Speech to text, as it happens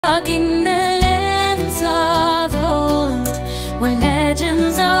In the lands of old, where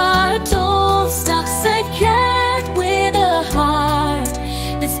legends are told, stalks a cat with a heart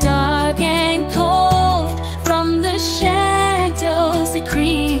that's dark and cold. From the shadows it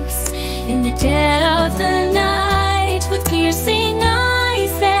creeps in the dead of the night, with piercing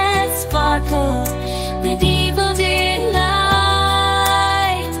eyes that sparkle with evil delight.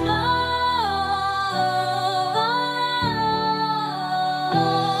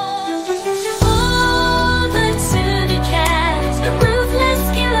 Oh, the tuna cat, the ruthless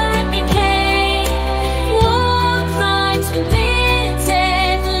killer it became. War crimes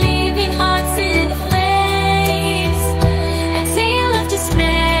committed, leaving hearts in flames. A tale of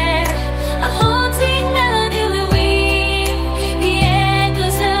despair, a haunting melody will weave the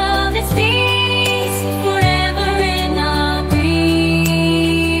echoes of its deeds forever in our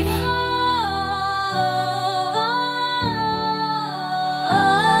grief.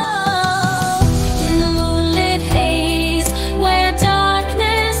 In the moonlit haze, where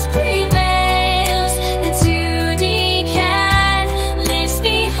darkness prevails, the 2D cat leaves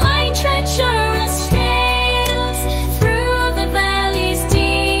behind treacherous trails through the valleys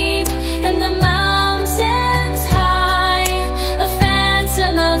deep and the mountains high. A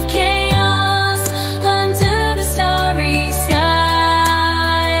phantom of chaos under the starry sky.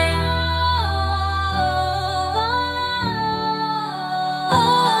 Oh,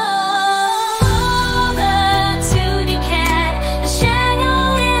 the 2D cat, a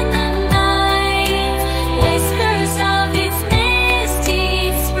shadow in the night, whispers of its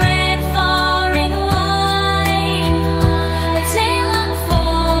misdeeds spread far and wide. A tale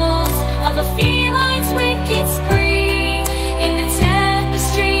unfolds of a feline's wicked spree in the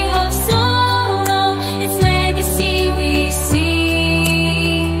tapestry of sorrow, its legacy we see.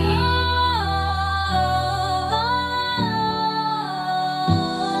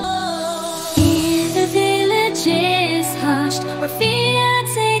 Here the village is hushed, where fear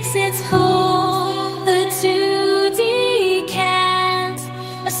takes its hold. The 2D cat,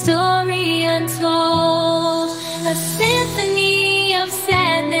 a story untold, a symphony of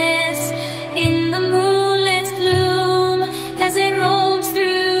sadness in the moonlit gloom, as it roams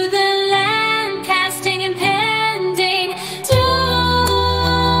through the land, casting impending doom.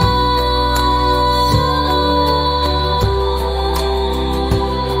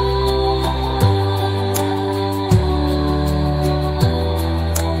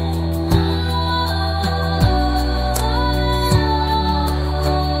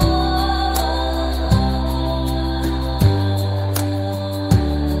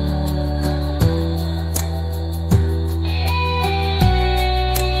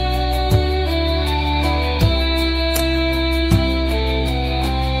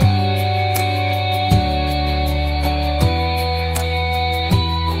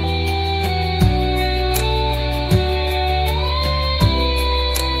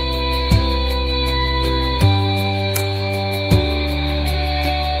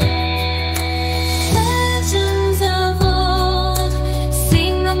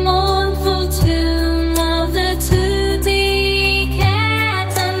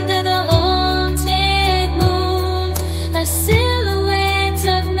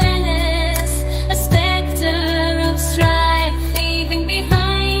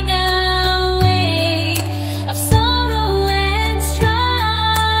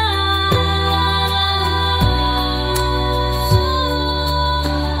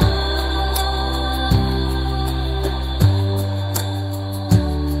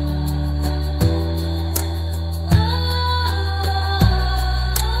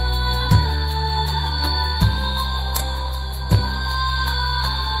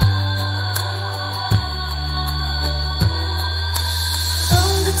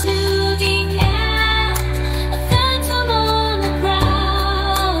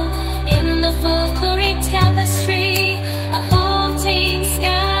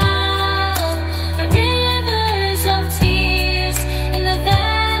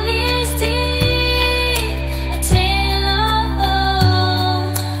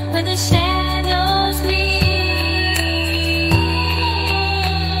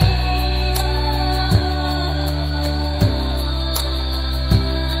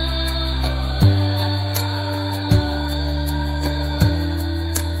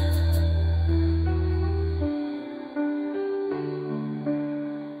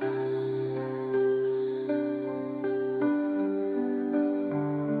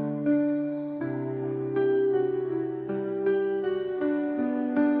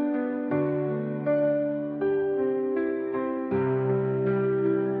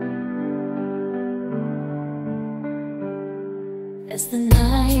 as the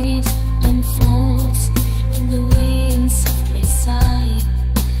night unfolds and the winds softly sigh.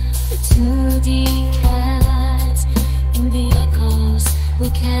 The 2D cats in the echoes we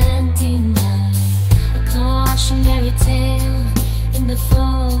can't deny. A cautionary tale in the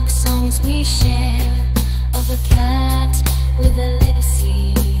folk songs we share of a cat